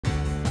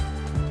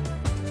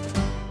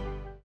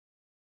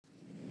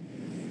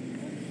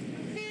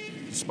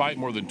Despite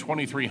more than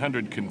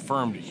 2,300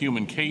 confirmed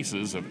human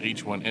cases of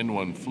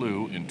H1N1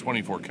 flu in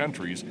 24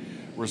 countries,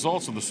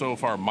 results of the so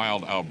far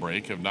mild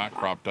outbreak have not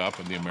cropped up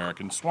in the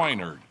American swine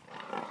herd.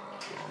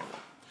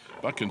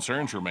 But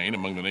concerns remain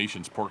among the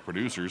nation's pork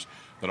producers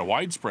that a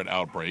widespread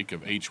outbreak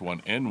of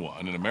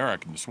H1N1 in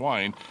American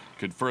swine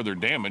could further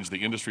damage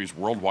the industry's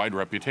worldwide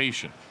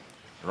reputation.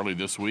 Early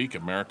this week,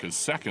 America's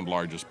second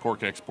largest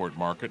pork export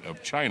market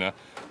of China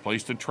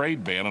placed a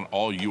trade ban on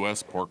all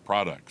U.S. pork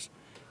products.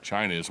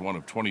 China is one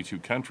of 22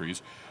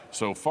 countries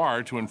so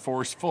far to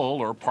enforce full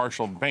or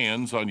partial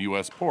bans on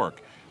U.S.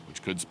 pork,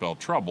 which could spell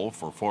trouble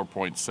for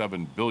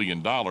 $4.7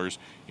 billion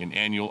in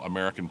annual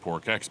American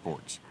pork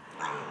exports.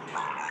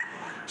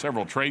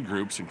 Several trade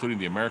groups, including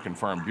the American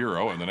Farm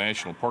Bureau and the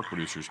National Pork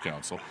Producers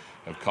Council,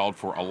 have called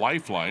for a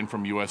lifeline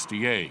from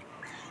USDA.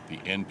 The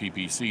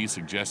NPPC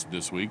suggested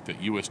this week that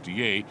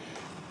USDA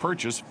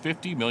purchase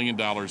 $50 million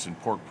in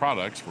pork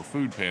products for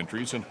food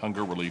pantries and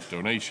hunger relief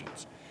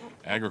donations.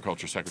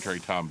 Agriculture Secretary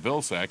Tom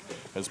Vilsack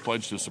has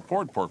pledged to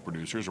support pork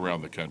producers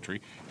around the country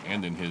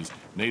and in his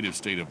native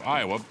state of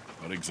Iowa,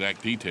 but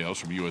exact details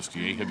from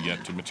USDA have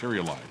yet to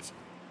materialize.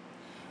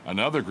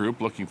 Another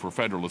group looking for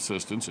federal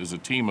assistance is a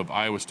team of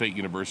Iowa State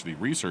University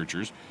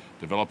researchers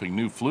developing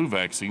new flu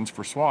vaccines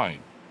for swine.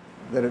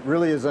 That it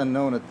really is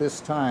unknown at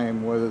this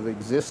time whether the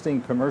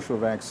existing commercial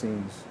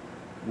vaccines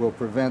will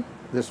prevent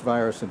this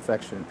virus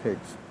infection in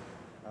pigs.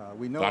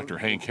 Dr.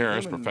 Hank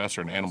Harris,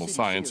 professor in animal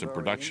science and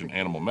production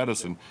animal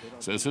medicine,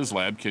 says his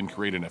lab can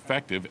create an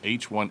effective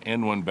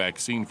H1N1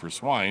 vaccine for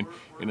swine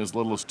in as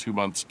little as 2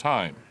 months'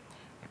 time.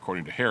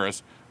 According to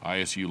Harris,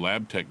 ISU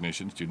lab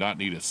technicians do not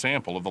need a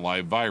sample of the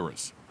live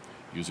virus.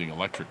 Using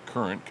electric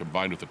current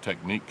combined with a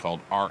technique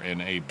called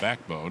RNA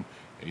backbone,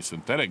 a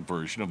synthetic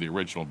version of the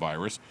original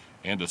virus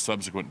and a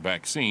subsequent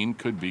vaccine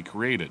could be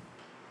created.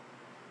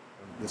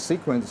 The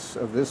sequence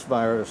of this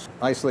virus,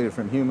 isolated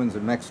from humans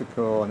in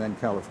Mexico and then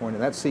California,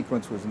 that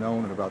sequence was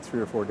known in about 3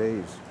 or 4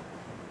 days.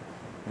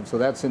 And so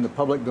that's in the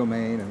public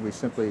domain, and we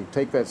simply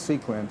take that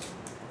sequence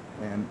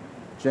and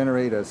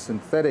generate a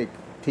synthetic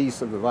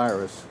piece of the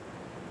virus,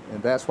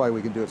 and that's why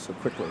we can do it so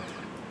quickly.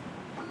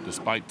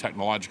 Despite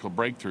technological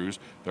breakthroughs,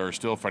 there are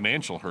still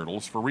financial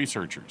hurdles for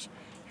researchers.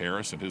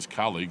 Harris and his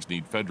colleagues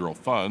need federal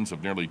funds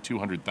of nearly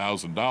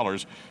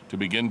 $200,000 to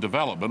begin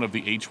development of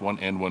the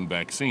H1N1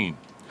 vaccine.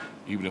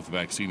 Even if the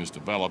vaccine is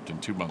developed in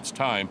 2 months'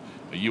 time,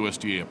 a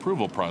USDA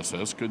approval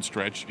process could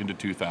stretch into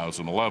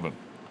 2011.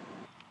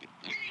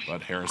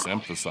 But Harris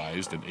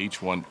emphasized an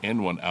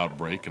H1N1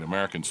 outbreak in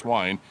American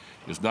swine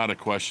is not a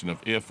question of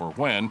if or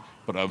when,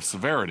 but of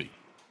severity.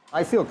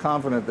 I feel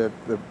confident that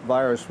the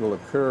virus will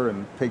occur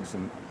in pigs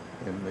in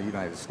the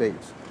United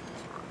States.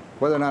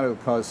 Whether or not it will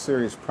cause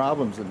serious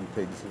problems in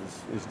pigs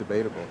is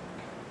debatable.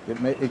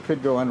 It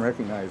could go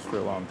unrecognized for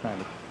a long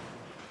time.